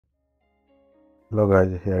Hello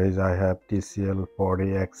guys, here is I have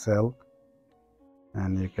TCL40XL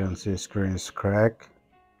and you can see screen is cracked.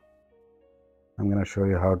 I'm gonna show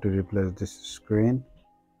you how to replace this screen.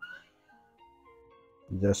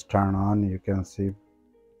 Just turn on, you can see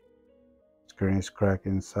screen is cracked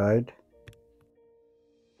inside.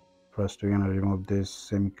 First we're gonna remove this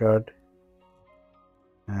SIM card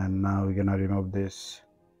and now we're gonna remove this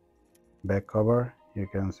back cover. You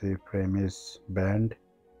can see frame is bent,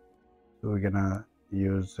 so we're gonna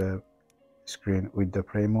use a screen with the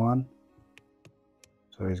frame one,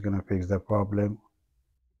 so it's gonna fix the problem.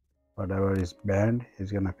 Whatever is bent is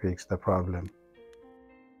gonna fix the problem.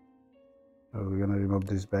 So we're gonna remove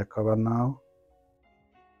this back cover now.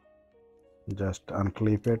 Just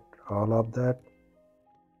unclip it, all of that,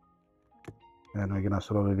 and we're gonna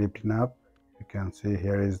slowly lift it up. You can see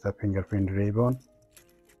here is the fingerprint ribbon.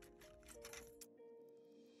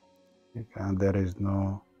 There is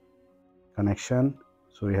no connection,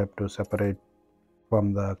 so we have to separate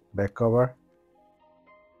from the back cover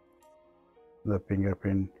the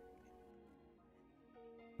fingerprint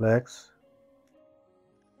flags.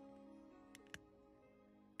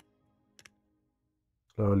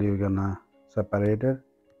 Slowly we're gonna separate it.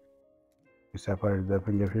 We separate the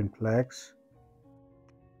fingerprint flags.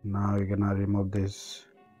 Now we're gonna remove this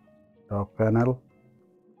top panel.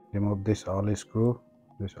 Remove this all screw.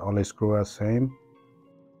 This all screw are same.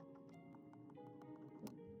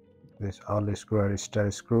 This all screw are star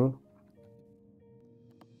screw.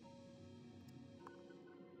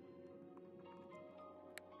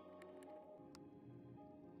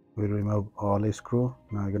 We remove all screw.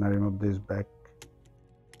 Now we're gonna remove this back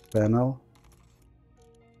panel.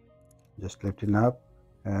 Just lift it up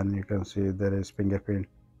and you can see there is fingerprint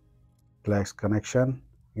flags connection.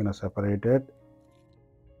 We're gonna separate it.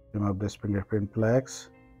 Remove this fingerprint flags.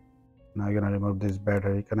 Now you're gonna remove this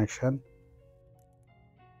battery connection,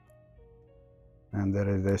 and there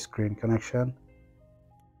is the screen connection,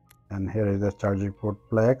 and here is the charging port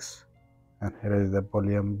flags, and here is the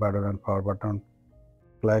volume button and power button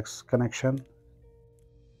flags connection.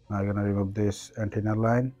 Now you're gonna remove this antenna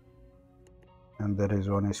line, and there is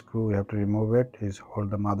one screw we have to remove it. Is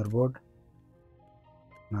hold the motherboard.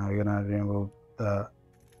 Now you're gonna remove the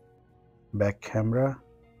back camera.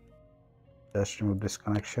 Just remove this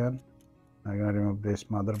connection. Now you're gonna remove this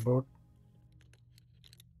motherboard.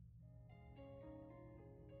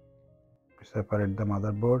 Separate the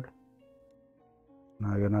motherboard.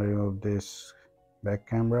 Now you're gonna remove this back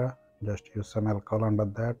camera. Just use some alcohol under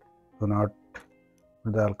that. Do not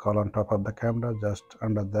put the alcohol on top of the camera, just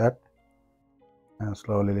under that, and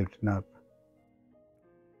slowly lift it up.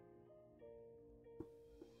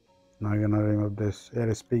 Now you're gonna remove this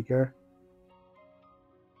air speaker.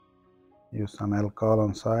 Use some alcohol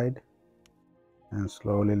on side and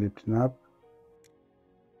slowly lift it up.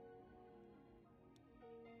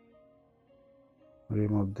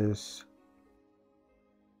 Remove this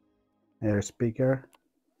air speaker.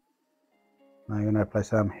 Now you're gonna apply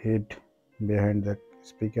some heat behind the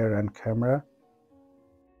speaker and camera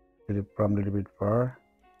from a little bit far.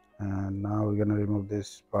 And now we're gonna remove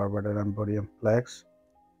this power button and volume flags.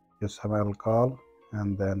 Use some alcohol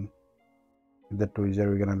and then with the tweezer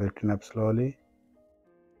we're gonna lift it up slowly.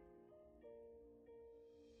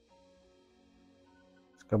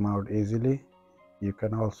 It's come out easily. You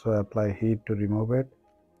can also apply heat to remove it,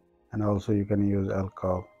 and also you can use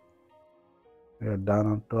alcohol. We are done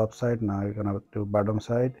on top side. Now you're gonna do bottom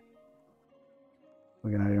side.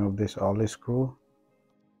 We're gonna remove this all screw.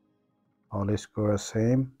 All screw are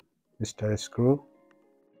same, star screw.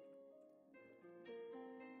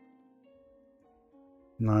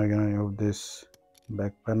 Now you're gonna remove this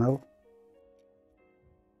back panel,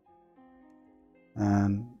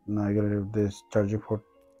 and now you're gonna remove this charging port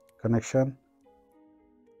connection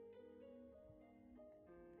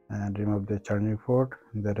and remove the charging port.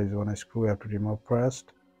 There is one screw we have to remove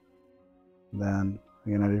first. Then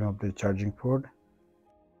we're gonna remove the charging port.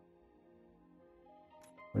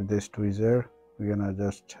 With this tweezer we're gonna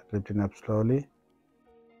just lift it up slowly.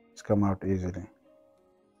 It's come out easily.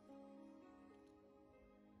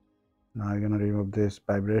 Now you're gonna remove this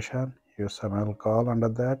vibration. Use some alcohol under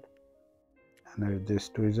that, and with this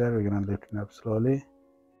tweezer we're gonna lift it up slowly.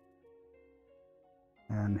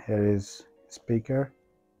 And here is speaker.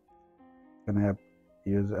 Gonna have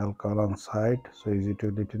use alcohol on side, so easy to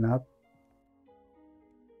lift it up.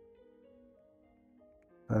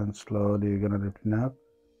 And slowly you're gonna lift it up.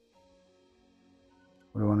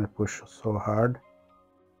 We want to push so hard.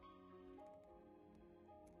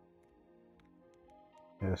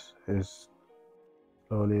 Yes, it's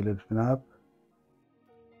slowly lifting up.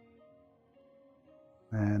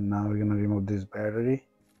 And now we're gonna remove this battery.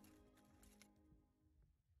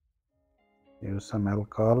 Use some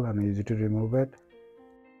alcohol and easy to remove it.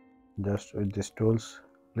 Just with these tools,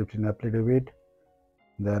 lifting up a little bit.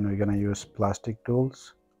 Then we're gonna use plastic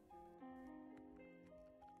tools.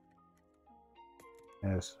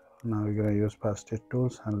 Yes, now we're gonna use plastic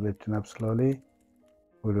tools and lifting up slowly.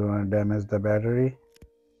 We don't want to damage the battery.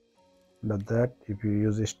 But that if you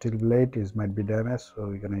use a steel blade, it might be damaged. So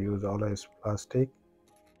we're gonna use always plastic.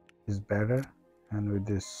 Is better. And with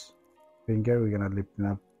this finger, we're gonna lift it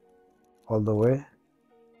up all the way.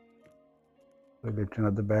 We're lifting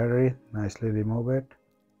up the battery. Nicely remove it.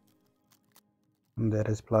 And there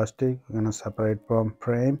is plastic. We're gonna separate from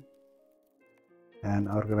frame and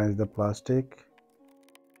organize the plastic.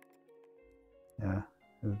 Yeah,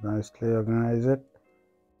 just nicely organize it.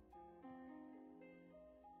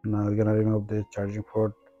 Now we're gonna remove the charging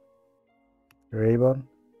port ribbon.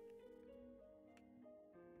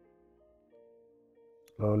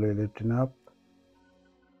 Slowly lifting up.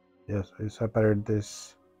 Yes, we separate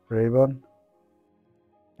this ribbon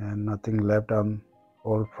and nothing left on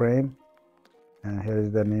old frame. And here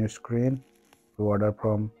is the new screen. We order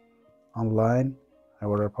from online. I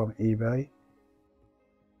order from eBay.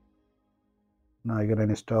 Now you're gonna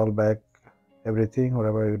install back everything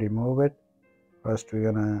wherever you remove it. First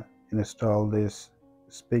we're gonna install this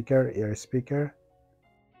speaker, ear speaker.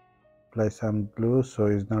 Apply some glue so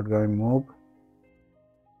it's not going to move.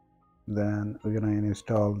 Then we're gonna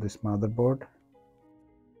install this motherboard.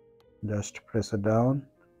 Just press it down.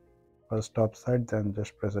 First top side, then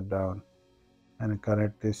just press it down. And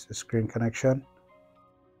connect this screen connection.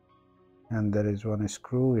 And there is one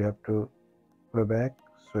screw we have to put back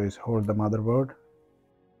so it's hold the motherboard.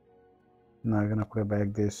 Now I'm gonna put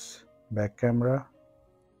back this back camera.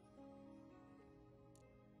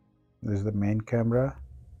 This is the main camera.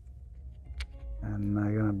 And now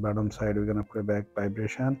gonna bottom side we're gonna put back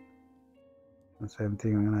vibration. And same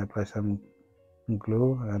thing, we're gonna apply some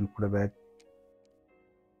glue and put back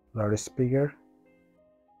loudspeaker.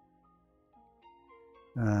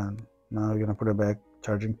 And now we're gonna put back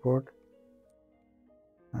charging port.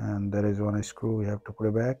 And there is one screw we have to put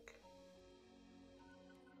it back.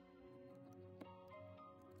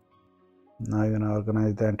 Now you're gonna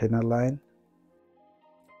organize the antenna line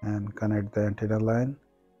and connect the antenna line.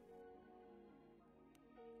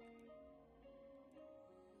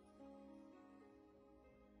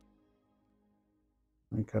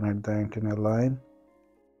 We connect the antenna line.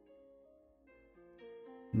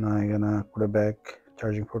 Now you're gonna put it back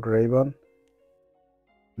charging port ribbon.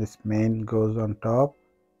 This main goes on top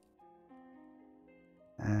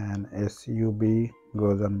and SUB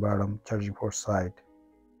goes on bottom charging port side.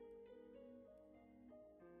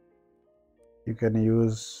 You can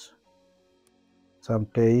use some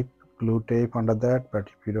tape, glue tape under that, but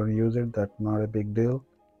if you don't use it, that's not a big deal.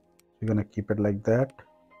 You're gonna keep it like that.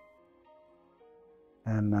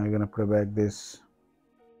 And now you're gonna put back this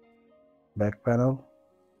back panel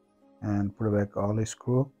and put back all the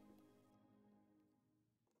screw.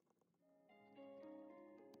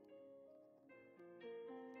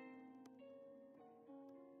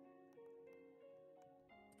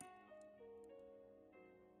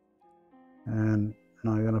 And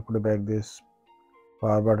now you're gonna put back this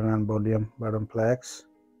power button and volume button flags.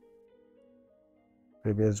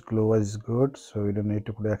 Previous glue was good, so we don't need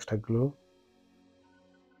to put extra glue.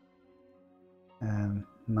 And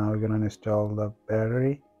now we're gonna install the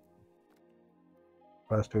battery.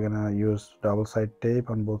 First we're gonna use double side tape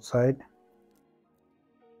on both sides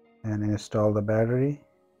and install the battery.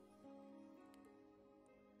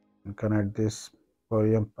 And connect this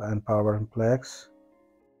volume and power button flags.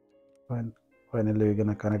 Finally we're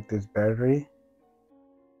gonna connect this battery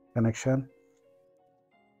connection.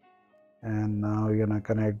 And now we're gonna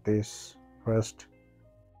connect this first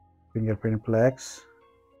fingerprint flags.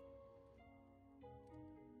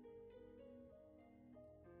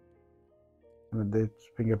 With this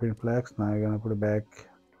fingerprint flags, now you're gonna put back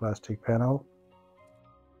plastic panel.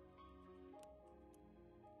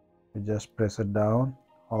 You just press it down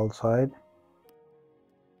all side.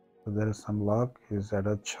 So there is some lock is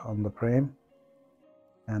attached on the frame.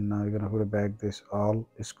 And now you're gonna put back this all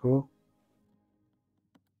screw.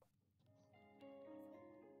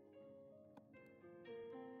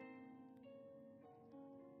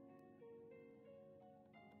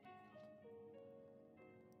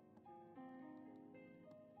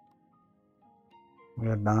 We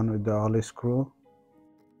are done with the all screw.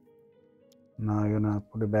 Now you're gonna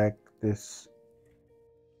put back this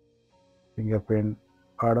fingerprint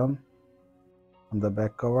button on the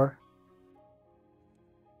back cover.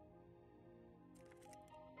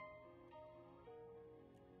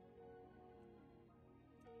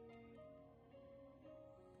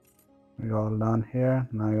 We're all done here.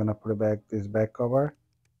 Now you're gonna put back this back cover,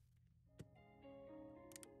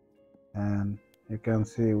 and you can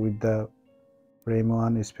see with the frame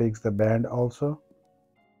one it fix the band also,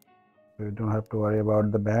 so you don't have to worry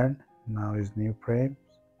about the band. Now is new frame,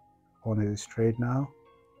 phone is straight now.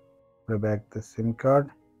 Put back the SIM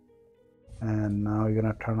card, and now you're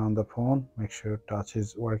gonna turn on the phone, make sure touch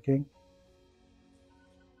is working.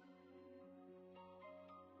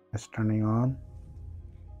 It's turning on.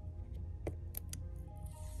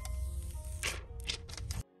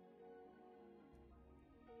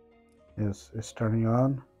 Yes, it's turning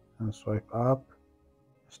on, and swipe up.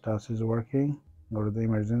 Touch is working. Go to the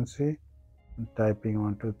emergency, typing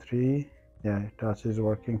 123. Yeah, touch is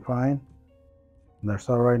working fine. That's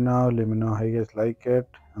all right now. Let me know how you guys like it,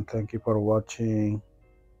 and thank you for watching.